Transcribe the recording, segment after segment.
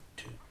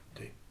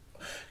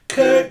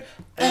Kurt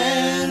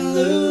and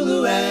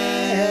Lulu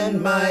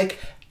and Mike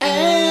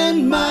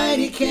and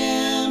Mighty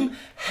Kim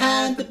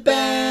had the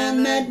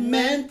band that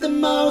meant the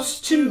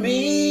most to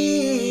me.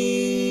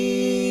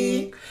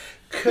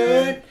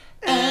 Kurt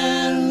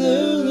and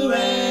Lulu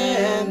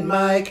and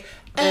Mike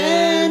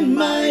and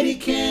Mighty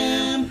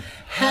Kim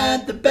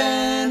had the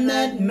band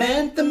that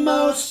meant the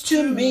most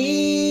to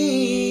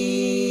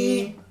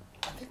me.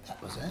 I think that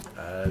was it.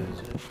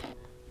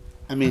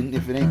 I mean,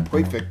 if it ain't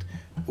perfect,